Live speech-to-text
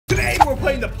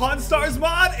Pawn Stars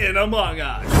mod in Among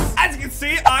Us. As you can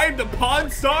see, I'm the Pawn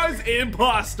Stars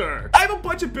Impostor. I have a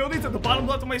bunch of buildings at the bottom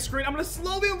left of my screen. I'm gonna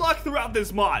slowly unlock throughout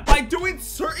this mod by doing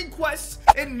certain quests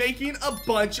and making a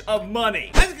bunch of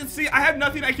money. As you can see, I have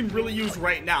nothing I can really use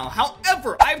right now.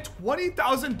 However, I have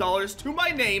 $20,000 to my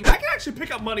name. I can actually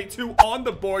pick up money too on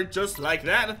the board just like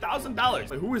that. $1,000.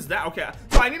 Like, who is that? Okay,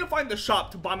 so I need to find the shop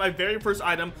to buy my very first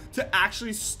item to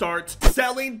actually start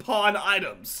selling pawn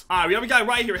items. All right, we have a guy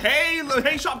right here. Hey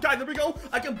shop guy, there we go.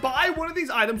 I can buy one of these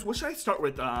items. What should I start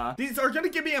with? These are gonna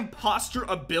give me imposter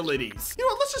abilities. You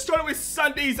know what? Let's just start with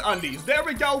Sunday's Undies. There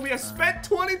we go. We have spent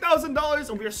 $20,000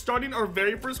 and we are starting our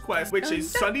very first quest, which is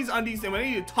Sunday's Undies, and we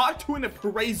need to talk to an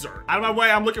appraiser. Out of my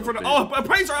way, I'm looking for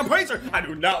appraiser. I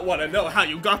do not want to know how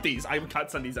you got these. I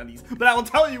got Sunday's Undies, but I will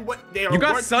tell you what they are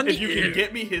worth if you can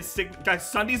get me his signature. Guys,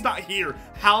 Sunday's not here.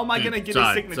 How am I gonna get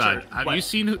his signature?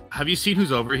 Have you seen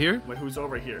who's over here? Wait, who's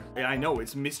over here? Yeah, I know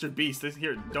it's Mr. Beast. This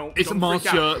here. It's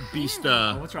Monsieur Beast.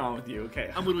 What's wrong with you?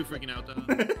 Okay. I'm literally freaking out though.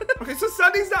 Okay, so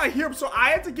Sunday's not here, so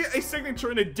I have to get a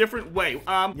signature in a different way.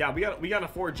 Yeah, we gotta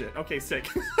forge it. Okay, sick.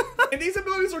 And these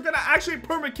abilities are gonna actually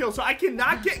perma kill, so I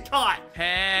cannot get caught.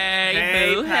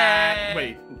 Hey, Pat.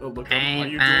 Wait, look, are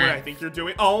you doing what I think you're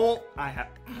doing? Oh, I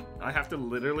have to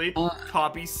literally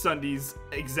copy Sunday's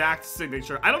exact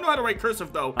signature. I don't know how to write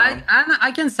cursive though.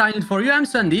 I can sign it for you. I'm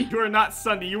Sunday. You are not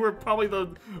Sunday. You were probably the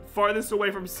farthest away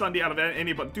from Sunday out of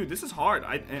anybody. Dude, this is hard.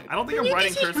 I don't think I'm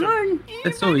writing cursive.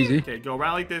 It's so easy. Okay, go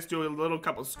around like this. Do a little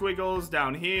couple squiggles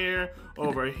down here,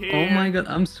 over here. Oh my god,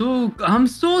 I'm so Come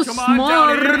smart. on,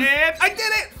 down here, and I did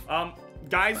it.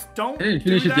 Guys, don't do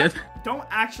that. Yet. Don't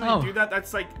actually do that.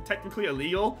 That's like technically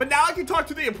illegal. But now I can talk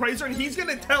to the appraiser and he's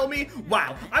gonna tell me,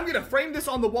 wow, I'm gonna frame this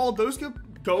on the wall. Those could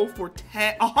go for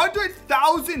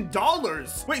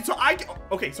 $100,000. Wait, so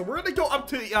okay, so we're gonna go up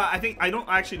to I don't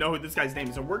actually know who this guy's name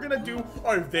is, and we're gonna do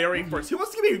our very first. He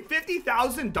wants to give me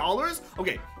 $50,000.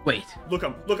 Okay, wait, look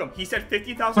him. He said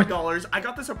 $50,000. I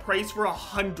got this appraised for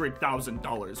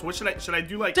 $100,000. What should I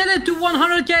do? Like set it to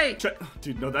 100K.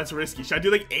 Dude, no, that's risky. Should I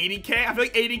do like 80K? I feel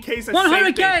like 80K is the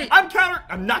 100K.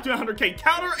 I'm not doing 100K.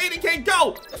 Counter 80K.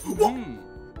 Go.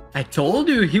 I told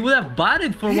you he would have bought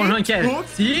it for 100K.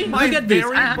 See, look at this.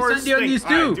 I have Sunday on these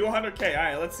too. Right, do 100K. All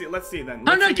right, let's see then.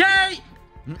 100K.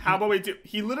 How about we do?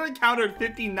 He literally countered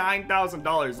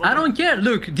 $59,000. I don't care.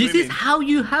 Look, this is how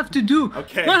you have to do.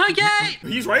 Okay. 100K.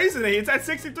 He's raising it. It's at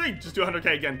 63. Just do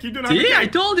 100K again. Keep doing 100K. See, I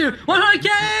told you.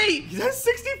 100K. He's at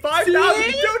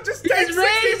 65,000. Dude, just take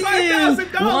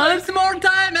 $65,000. Once more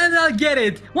time and I'll get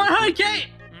it. 100K.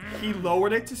 He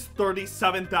lowered it to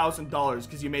 $37,000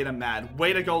 because you made him mad.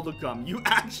 Way to go, Lucum. You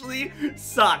actually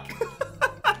suck.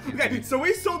 Okay, so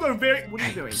we sold our very... What are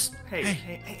you doing?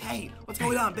 Hey, what's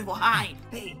going on, Biffle? Hi.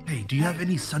 Hey, do you have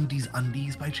any Sunday's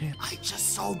Undies by chance? I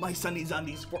just sold my Sunday's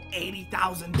Undies for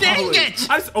 $80,000. Dang it!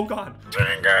 Oh, God.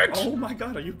 Dang it! Oh, my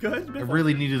God. Are you good, Biffle? I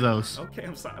really needed those. Okay,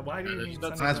 I'm sorry. Why do you need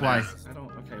Sunday's That's why. I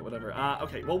don't... Okay, whatever.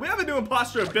 Okay, well, we have a new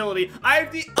imposter ability. I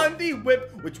have the Undie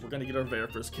Whip, which we're going to get our very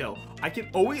first kill. I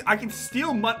can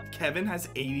steal Kevin has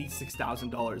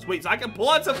 $86,000. Wait, so I can pull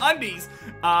out some undies.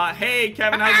 Hey,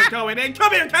 Kevin, how's it going? And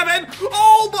come here, Kevin.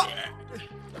 Oh,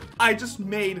 I just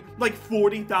made like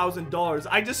 $40,000.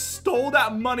 I just stole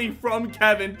that money from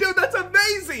Kevin. Dude, that's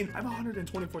amazing. I have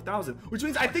 $124,000, which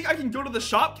means I think I can go to the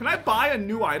shop. Can I buy a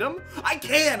new item? I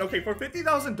can. Okay, for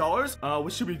 $50,000.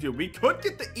 What should we do? We could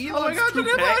get the Elon's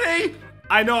 2K.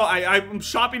 I know, I'm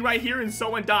shopping right here and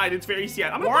someone died. It's very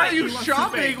sad. Why are you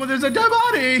shopping when there's a dead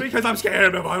body? Because I'm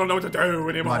scared, Biffle. I don't know what to do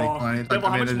anymore. Biffle,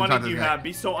 how much money do you have?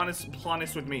 Be so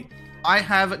honest with me. I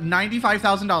have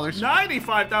 $95,000.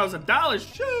 $95,000?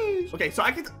 Sheesh. Okay, so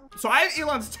I have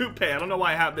Elon's toupee. I don't know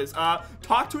why I have this.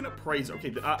 Talk to an appraiser.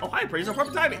 Okay, oh, hi, appraiser.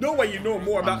 Perfect timing. No way you know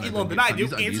more about Elon than I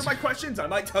do. Answer my questions. I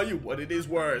might tell you what it is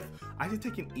worth. I had to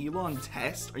take an Elon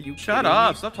test. Are you Shut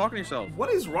up. Stop talking to yourself. What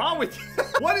is wrong with you?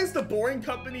 What is the Boring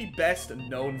Company best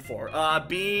known for? I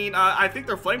think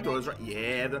they're flamethrowers, right?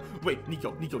 Yeah. Wait,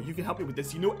 Nico, you can help me with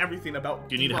this. You know everything about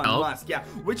Do you need Elon help? Musk. Yeah.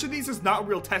 Which of these is not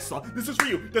real Tesla? This is for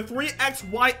you. The 3X,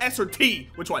 Y, S, or T?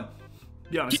 Which one?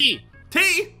 Be honest. T.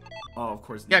 T? Oh, of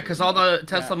course. Yeah, because all the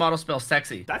Tesla models spell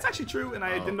sexy. That's actually true, and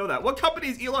I didn't know that. What company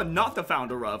is Elon not the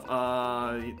founder of?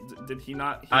 Did he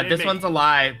not? This one's a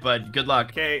lie, but good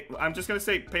luck. Okay, I'm just gonna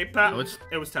say PayPal. No,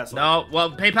 it was Tesla. No,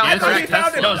 well, PayPal is correct.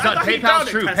 No, PayPal's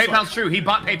true. PayPal's true. He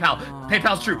bought PayPal.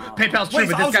 PayPal's true. PayPal's true,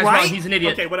 but this guy's wrong. He's an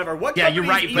idiot. Okay, whatever. What? Yeah, you're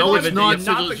right. No, it's not.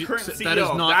 the current CEO. That is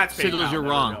not. That's Signals, you're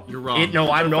wrong. You're wrong. No,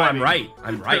 I'm right.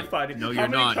 I'm right. No, you're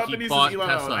not. He bought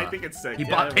Tesla. I think it's sick. He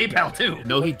bought PayPal too.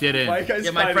 No, he didn't.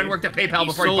 Yeah, my friend works worked at PayPal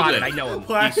before he bought it. I know him.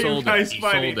 Why He sold are you it. guys He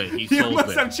fighting? sold it. He You sold must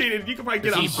it. have cheated. You can probably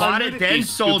get He 100. bought it, then He's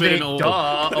sold stupid it. and old.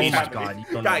 Duh. Oh He's my god. You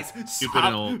don't know. Guys, Stupid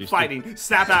and old. stop He's fighting.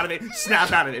 Snap out of it.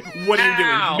 Snap out of it. What are you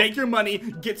Ow. doing? Make your money.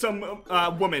 Get some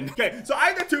woman. Okay, so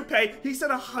I got to pay. He said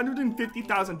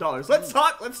 $150,000. Let's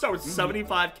talk. Let's start with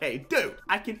 75K. Dude,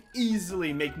 I can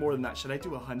easily make more than that. Should I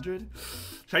do 100?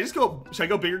 Should I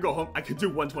go big or go home? I could do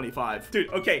 125. Dude,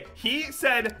 okay. He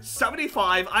said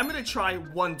 75. I'm gonna try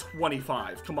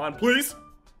 125. Come on, please.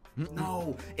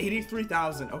 No,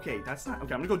 83,000. Okay, that's not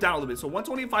okay. I'm gonna go down a little bit. So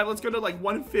 125. Let's go to like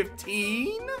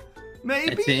 115,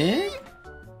 maybe. That's it?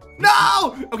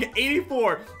 No. Okay,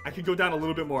 84. I could go down a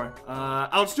little bit more.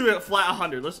 I'll just do it flat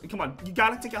 100. Let's come on. You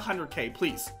gotta take 100K,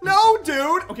 please. No,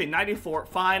 dude. Okay, 94.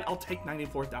 Fine. I'll take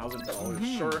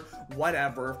 $94,000. Sure.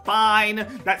 Whatever. Fine.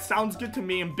 That sounds good to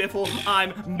me. And Biffle,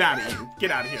 I'm mad at you.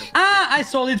 Get out of here. Ah, I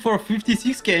sold it for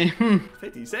 56K.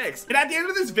 56. And at the end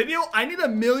of this video, I need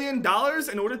 $1 million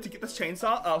in order to get this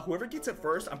chainsaw. Whoever gets it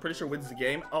first, I'm pretty sure wins the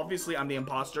game. Obviously, I'm the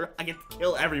imposter. I get to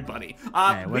kill everybody.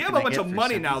 We have a bunch of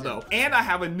money now, though. And I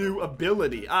have a new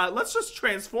ability. Let's just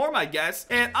transform, I guess.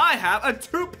 And I have a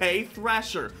toupee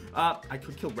thrasher. I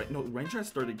could kill Ranger has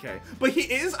 30K. But he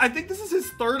is, I think this is his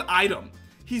third item.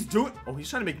 He's doing, oh, he's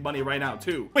trying to make money right now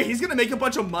too. Wait, he's gonna make a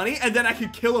bunch of money and then I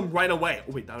could kill him right away.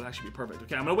 Oh wait, that would actually be perfect.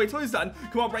 Okay, I'm gonna wait till he's done.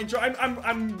 Come on, Ranger,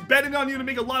 I'm betting on you to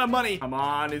make a lot of money. Come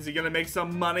on, is he gonna make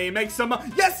some money? Make some,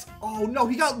 yes! Oh no,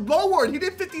 he got lowered. He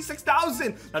did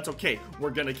 56,000. That's okay,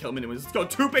 we're gonna kill him anyways. Let's go,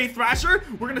 toupee thrasher.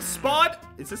 We're gonna spawn.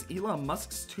 Is this Elon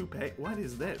Musk's toupee? What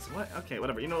is this? What? Okay,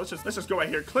 whatever. You know, let's just go right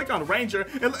here. Click on Ranger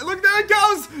and look, there it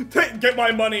goes. Get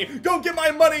my money. Go get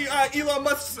my money, Elon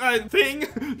Musk's thing.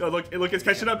 No, look, it's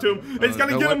catching up to him. It's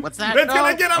gonna get him. What's that? It's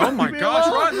gonna get him. Oh my gosh,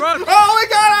 run. Oh, we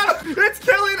got him. It's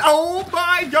killing. Oh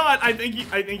my god. I think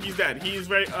he's dead. He's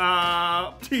very,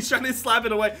 he's trying to slap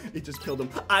it away. It just killed him.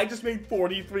 I just made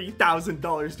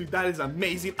 $43,000, dude. That is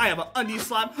amazing. I have an undie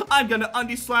slap. I'm gonna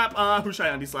undie slap. Who should I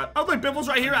undie slap? Oh, look, Bibble's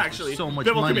right here, actually. So much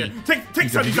Bibble, money. come here. Take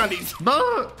Sunny's undies.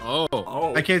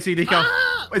 Oh. I can't see Nico.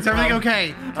 Is everything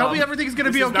okay? Tell me everything's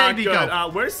gonna be okay, Nico.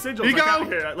 Where's Sigils? Nico!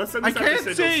 Here, let's send this I after can't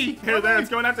Sigils. see. Here, there, it's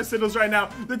going after Sigils right now.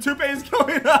 The toupee is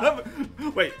going up.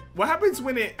 Wait, what happens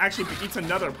when it actually eats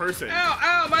another person?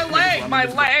 Ow, my leg.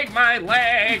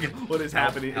 What is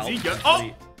happening? Is he good? Oh! Oh!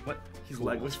 What? He's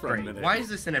legless for a minute. Why is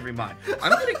this in every mod?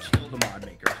 I'm gonna kill the mod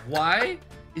makers. Why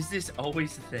is this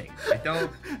always the thing? I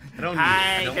don't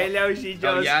Hi, need it. hello, Sigils.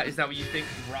 Oh yeah, is that what you think,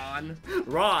 Ron?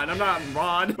 Ron, I'm not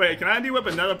Ron. Wait, can I whip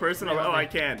another person? Oh, I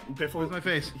can't. Biffle, Where's my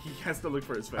face? he has to look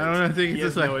for his face. I don't know, I think he it's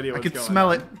has this way. no idea I what's can going smell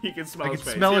on. it. He can smell I his can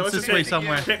face. smell Here, it let's this just way hit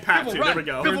somewhere. Pat Bibble, too. There run. we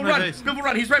go. Bibble, Where's my run. face? Bibble,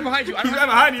 run. He's right behind you. He's right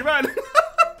behind you, run.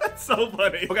 That's so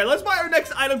funny. Okay, let's buy our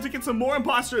next item to get some more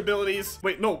imposter abilities.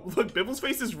 Wait, no, look, Bibble's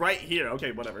face is right here.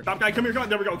 Okay, whatever. Top guy, come here, come on.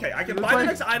 There we go. Okay, I can buy the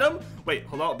next item. Wait,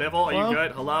 hello, Bibble, are you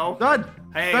good? Hello? Dud.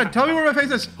 Hey. Dud, tell me where my face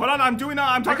is. Hold on, I'm talking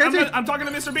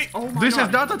to Mr. B. Oh my This god.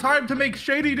 is not the time to make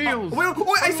shady deals. Wait,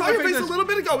 I saw your face a little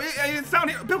bit ago. It's down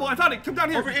here. Bibble, I found it. Come down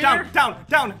here. Over Down.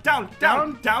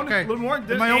 Okay. A little more.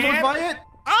 Am I almost by it?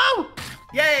 Oh!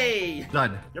 Yay!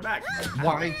 Dud. You're back.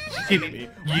 Why didn't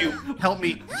you help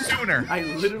me sooner? I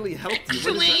literally helped you.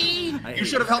 What is that? You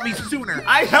should have helped me sooner.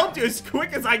 I helped you as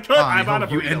quick as I could. I'm out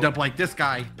of you burrito. end up like this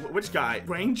guy. Which guy?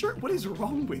 Ranger? What is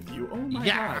wrong with you? Oh my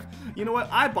Yeah. god. You know what?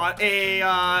 I bought a,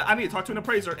 I need to talk to an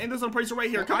appraiser. And there's an appraiser right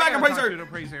here. Come back, appraiser.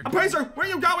 Appraiser, where are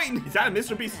you going? Is that a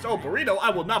Mr. Beast stole burrito? I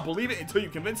will not believe it until you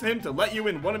convince him to let you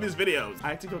in one of his videos.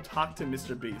 I have to go talk to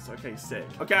Mr. Beast. Okay, sick.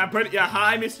 Okay, I'm pretty, yeah,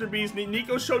 hi, Mr. Beast.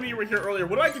 Nico showed me you were here earlier.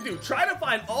 What do I have to do? Try to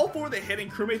find all 4 of the hidden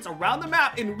crewmates around the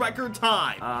map in record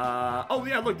time. Oh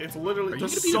yeah, look, it's literally,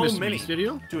 there's so many.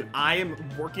 Video? Dude, I am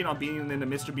working on being in a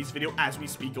Mr. Beast video as we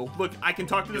speak. Look, I can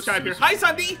talk to this guy up here. Hi,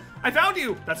 Sunday! I found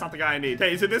you! That's not the guy I need.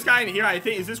 Okay, is it this guy in here? I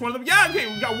think, is this one of them? Yeah,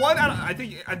 okay, we got 1 out of, I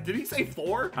think, did he say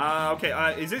 4?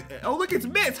 Okay, is it, oh, look, it's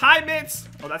Mitz! Hi, Mitz!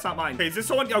 Oh, that's not mine. Okay, is this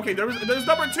someone, okay, there's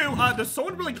number 2. There's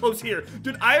someone really close here.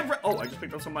 Dude, I just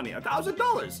picked up some money.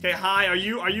 $1,000. Okay, hi, are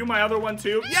you my other one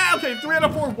too? Yeah, okay, 3 out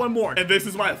of 4, 1 more. And this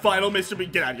is my final Mr.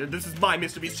 Beast. Get out of here. This is my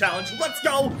Mr. Beast challenge. Let's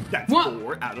go. That's what?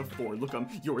 4 out of 4. Look,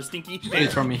 you're stinky.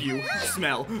 It's from me. You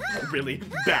smell really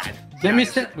bad. Let me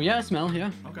say, yeah, smell, yeah.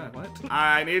 Okay, what?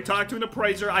 I need to talk to an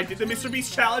appraiser. I did the Mr.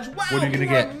 Beast challenge. Wow, What are you gonna you're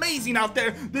get? amazing out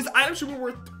there. This item should be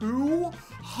worth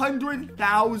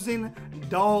 200,000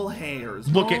 doll hairs.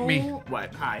 Look at me.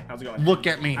 What? Hi, how's it going? Look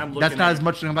at me. I'm looking That's not at as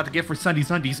much as I'm about to get for Sunday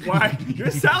Sundays. Why?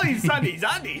 You're selling Sundays,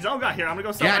 undies. Oh god, here, I'm gonna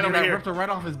go sell Yeah, right dude, over I here. ripped it right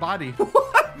off his body.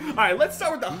 All right, let's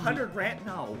start with the 100 grand.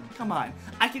 No, come on.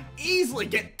 I can easily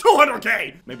get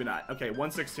 200K. Maybe not. Okay,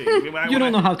 116. You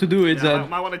don't know how to do it, I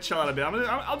might want to chill out a bit.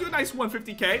 I'll do a nice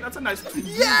 150K. That's a nice.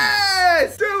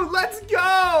 Yes, dude. Let's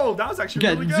go. That was actually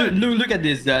really good. Look at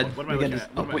this, Dad. What am I looking at?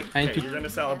 Oh, wait, I need to. You're gonna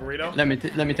sell a burrito? Let me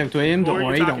talk to him. Don't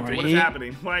worry. What is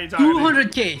happening? Why are you talking?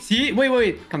 200K. See?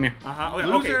 Wait. Come here.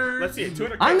 Okay, let's see it.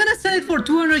 200K. I'm gonna sell it for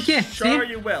 200K. Sure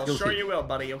you will. Sure you will,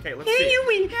 buddy. Okay, let's see.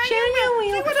 Sure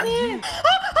you will.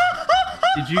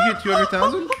 Did you get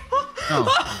 200,000? No.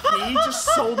 He just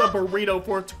sold a burrito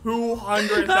for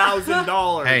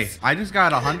 $200,000. Hey, I just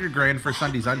got 100 grand for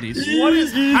Sundays Undies. What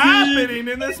is happening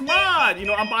in this mod? You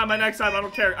know, I'm buying my next item. I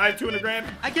don't care. I have 200 grand.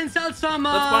 I can sell some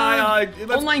let's buy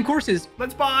online courses.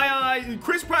 Let's buy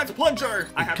Chris Pratt's plunger.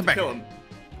 I have to kill him.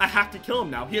 I have to kill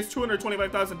him now. He has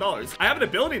 $225,000. I have an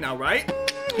ability now, right?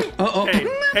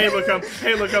 Hey, look him.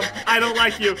 I don't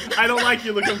like you.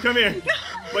 Look him. Come here.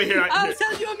 Wait here. I'll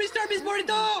sell you a Mr. Beast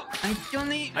burrito.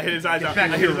 I hit his eyes out.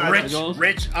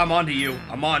 Rich, I'm onto you.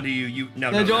 No,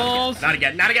 not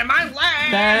again. My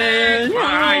leg. He's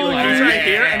right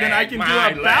here, and then I can do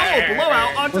a barrel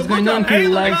blowout onto What's going on? Hey,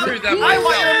 I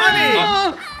want your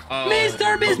money.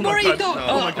 Mr. Beast burrito.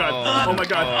 Oh my god. Oh my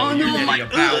god.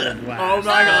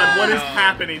 What is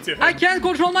happening to him? I can't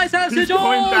control myself, He's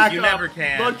going back You up. never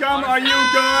can. Look him. Are you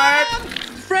good?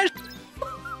 Fresh.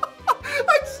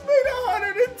 I just made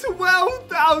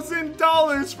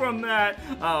 $112,000 from that.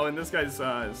 Oh, and this guy's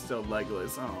still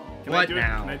legless. Oh, can I do it?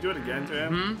 Can I do it again to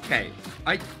him? Okay.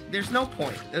 There's no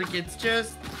point. Like, it's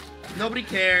just nobody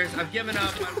cares. I've given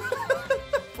up.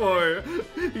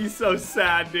 He's so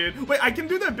sad, dude. Wait, I can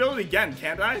do the ability again,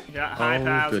 can't I? Yeah. Hi, Pat.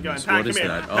 How's it going? Pat, come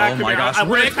here. Oh my gosh,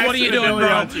 Rick, what are you doing,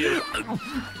 bro?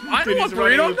 I don't want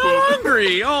burrito. I'm not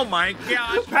hungry. Oh my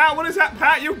god. Pat, what is that?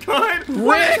 Pat, you good?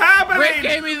 What is happening? Rick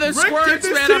gave me the squirts,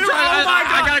 man.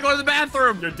 I gotta go to the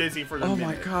bathroom. You're dizzy for the minute. Oh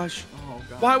my gosh.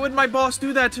 Why would my boss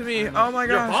do that to me? Oh my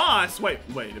gosh. Your boss? Wait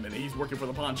a minute. He's working for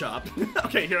the pawn shop.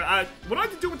 Okay, here. What do I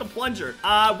have to do with the plunger?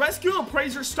 Rescue a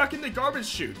praiser stuck in the garbage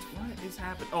chute. What is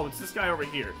happening? Oh, it's this guy over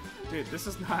here. Dude, this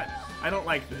is not... I don't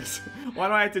like this. Why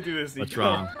do I have to do this? What's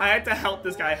wrong? I had to help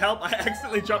this guy. I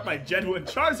accidentally dropped my genuine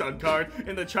Charizard card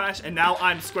in the trash, and now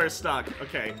I'm square stuck.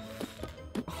 Okay.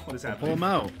 What is happening? Pull him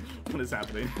out. What is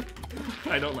happening?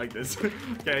 I don't like this.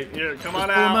 Okay, here, come on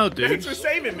pull him out, dude. Thanks for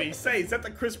saving me. Say, is that the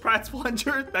Chris Pratt's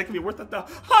plunger? That can be worth up to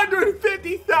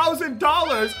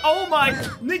 $150,000. Oh my,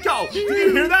 Nico, did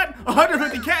you hear that?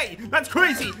 150K. That's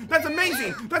crazy. That's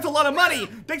amazing. That's a lot of money.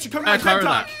 Thanks for coming to my TED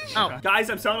Talk. Guys,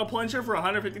 I'm selling a plunger for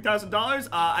 $150,000.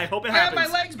 I hope it happens. I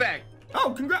have my legs back.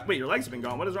 Oh, congrats. Wait, your legs have been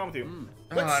gone. What is wrong with you?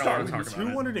 Let's start with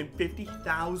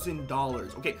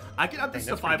 $250,000. Okay, I can up this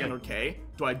to 500K.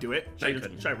 Do I do it?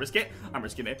 Should I risk it? I'm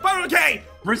risking it. 500K!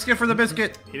 Risk it for the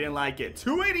biscuit. He didn't like it.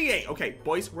 288. Okay,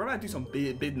 boys, we're about to do some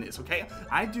business, okay?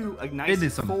 I do a nice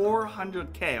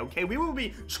 400K, okay? We will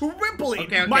be tripling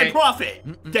my profit.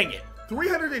 Dang it.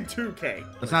 302K.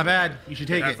 That's not bad. You should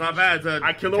take it. That's not bad.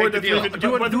 I can lower the $350.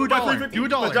 Do $1. $1,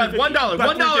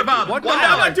 Bob. $1, Bob.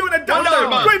 I'm not doing $1.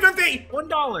 $350.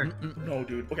 $1. No,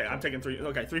 dude. Okay, I'm taking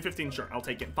Okay, 315. Sure, I'll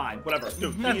take it. Fine, whatever.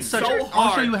 Dude, he's so hard.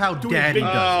 I'll show you how Daddy does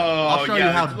it. I'll show you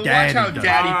how Daddy does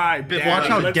it. Watch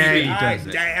how Daddy does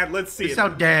it. Dad, let's see. This is how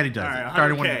Daddy does it.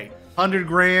 Starting with 100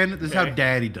 grand. This is how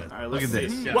Daddy does it. Look at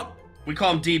this. What? We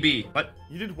call him DB. What?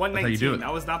 You did 119.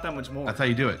 That was not that much more. That's how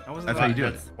you do it. That's how you do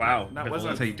it. Wow.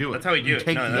 That's how you do it. That's how you do it. You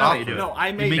take the offer. No,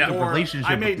 I made you make more. a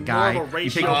relationship with the guy. You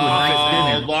take it to a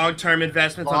nice dinner. Long-term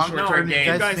investments on short-term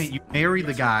gains. You marry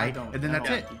the guy, and then that's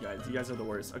it. You guys are the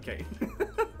worst. Okay.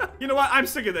 You know what? I'm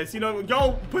sick of this. You know,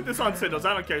 go put this on Siddles.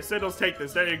 I don't care. Siddles, take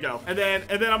this. There you go. And then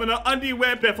I'm gonna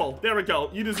undie-wear Biffle. There we go.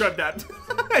 You deserve that.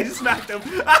 I just smacked him.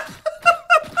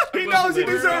 He knows he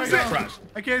deserves it.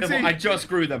 I can't see. I just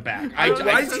grew them back.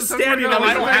 Why is he standing on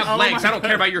I don't have legs. I don't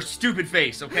care about your stupid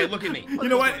face. Okay, look at me. You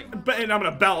know what? And I'm gonna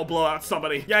battle blow out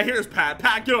somebody. Yeah, here's Pat.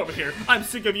 Pat, get over here. I'm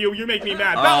sick of you. You make me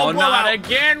mad. Battle blow out. Not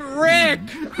again, Rick.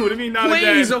 What do you mean not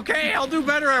again? Please, okay? I'll do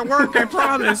better at work. I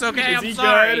promise. Okay, I'm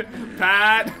sorry. Good?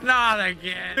 Pat. Not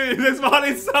again. Dude, this one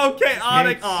is so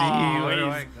chaotic.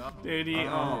 Oh, dude,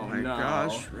 oh my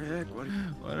gosh, Rick.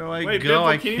 Where do I Wait, go?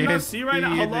 Biffle, can you not see right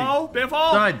now? Hello,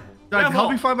 Biffle? Dud, help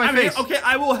me find my face. Okay,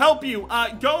 I will help you.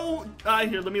 Go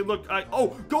here. Let me look.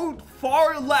 Go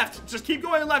far left. Just keep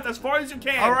going left as far as you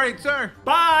can. All right, sir.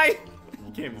 Bye.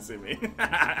 You can't even see me.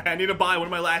 I need to buy one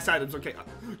of my last items. Okay,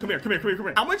 Come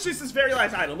here. How much is this very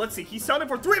last item? Let's see. He's selling it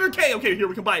for 300K. Okay, here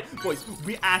we can buy it. Boys,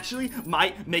 we actually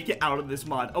might make it out of this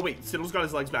mod. Oh, wait. Siddle's got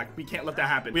his legs back. We can't let that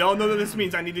happen. We all know that this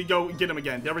means I need to go get him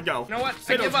again. There we go. You know what?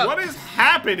 Siddles, what is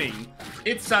happening?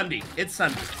 It's Sunday.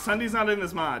 Sunday's not in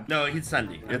this mod. No, he's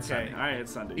Sunday. It's okay. Sunday. All right,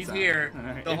 it's Sunday. He's here.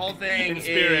 Right. The whole thing is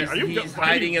he's Are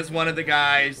hiding as one of the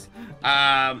guys.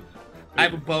 I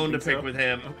have a bone to pick with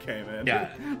him. Okay, man. Yeah.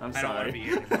 I'm I don't want to sorry. be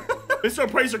here anymore. Mr.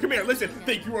 Appraiser, come here. Listen,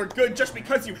 think you are good just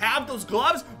because you have those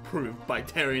gloves? Proved by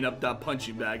tearing up that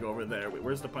punching bag over there. Wait,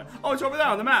 where's the punch? Oh, it's over there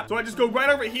on the map. So I just go right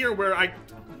over here where I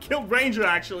killed Ranger,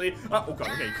 actually. Oh, God.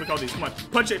 Okay, click all these. Come on.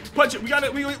 Punch it. We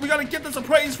gotta get this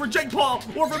appraise for Jake Paul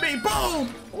or for me. Boom.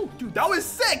 Oh, dude, that was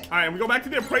sick. All right, we go back to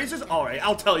the appraisers. All right,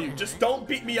 I'll tell you. Just don't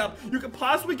beat me up. You could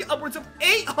possibly get upwards of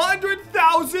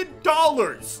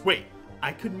 $800,000. Wait.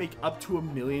 I could make up to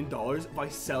 $1 million if I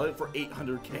sell it for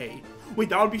 800K. Wait,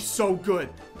 that would be so good.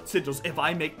 Sigils, if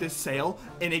I make this sale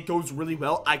and it goes really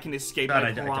well, I can escape. God,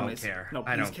 I promise. I don't care. No,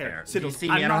 I please don't care. care. Sigils, See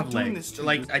me, I'm not doing this to you.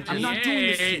 I'm not doing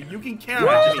this to you. You can care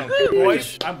about me.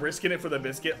 Boys, I'm risking it for the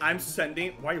biscuit. I'm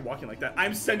sending. Why are you walking like that?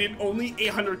 I'm sending only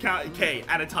 800K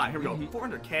at a time. Here we go.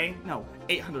 400K? No.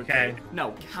 800K?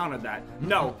 No. Counter that.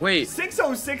 No. Wait.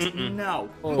 606? No.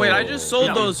 Wait, I just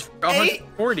sold those for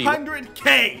 140.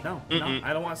 800K. No.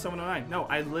 I don't want 709. No,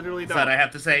 I literally don't. But I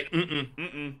have to say,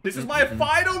 This is my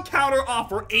final counter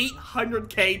offer.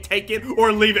 800K, take it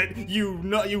or leave it. You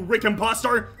Rick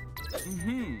Impostor.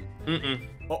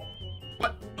 Oh.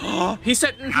 What? He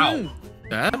said, How?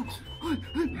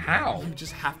 How? You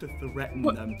just have to threaten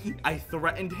them. I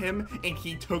threatened him, and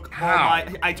he took all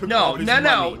I took all his money.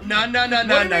 No. Don't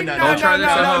try this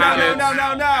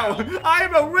no.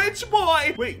 I'm a rich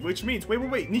boy. Wait, which means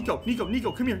wait. Nico,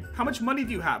 come here. How much money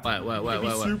do you have? Wait. Be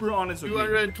super honest with me.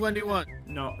 221.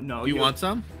 No. You want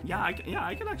some? Yeah, I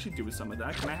can actually do with some of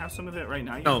that. Can I have some of it right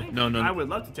now? No. I would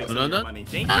love to take some of your money.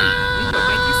 Thank you, Nico.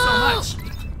 Thank you so much.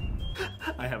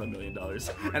 I have $1 million,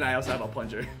 and I also have a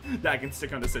plunger that I can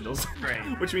stick on the sigils. Great.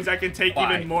 Which means I can take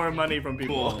even more money from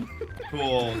people.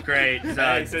 Cool. Great.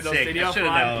 Hey, sigils, sick. I should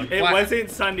have known. It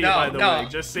wasn't Sunday, by the way,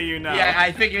 just so you know. Yeah,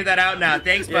 I figured that out now.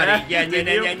 Thanks, buddy.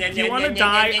 If you want to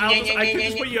die, I can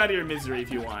just put you out of your misery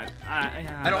if you want.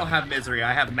 I don't have misery.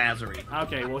 I have misery.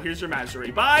 Okay, well, here's your misery.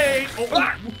 Bye!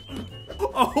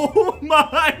 Oh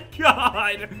my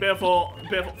God! Biffle,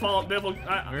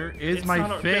 where is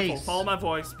my face? Biffle, follow my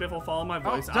voice. Biffle, follow my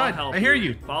voice. Oh, I'll help I hear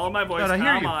you. Follow my voice. I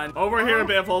hear Come you. on. Over here,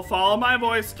 Biffle. Follow my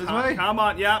voice. way? Come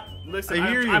on. Yep. Listen, I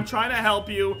hear you. I'm trying to help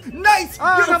you. Nice!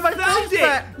 Oh, you I got my found face it!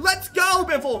 back. Let's go,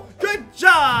 Biffle! Good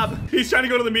job! He's trying to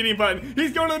go to the meeting button.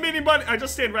 He's going to the meeting button. I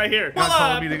just stand right here.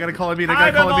 They gotta call a meeting.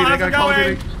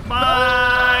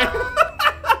 Bye.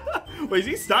 Wait, is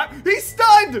he stuck? He's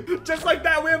stunned! Just like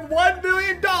that, we have $1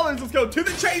 million. Let's go to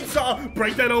the chainsaw.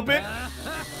 Break that open.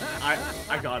 I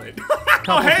got it.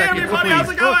 Oh, hey, everybody, how's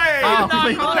it going?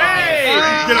 Hey!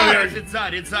 Get over here.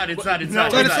 Inside. No, it's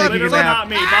literally not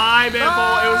me. Bye,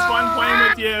 Biffle. It was fun playing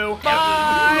with you.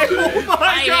 Bye! Oh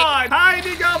my God! Hi,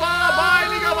 Nico Bob! Bye,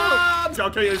 Nico Bob! I'll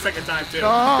kill you the second time, too.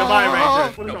 Goodbye,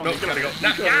 Ranger. No, gotta go.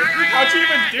 How'd you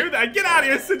even do that? Get out of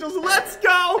here, Sigils. Let's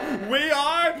go! We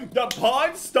are the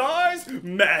Pawn Stars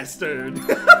Mastered.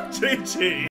 GG.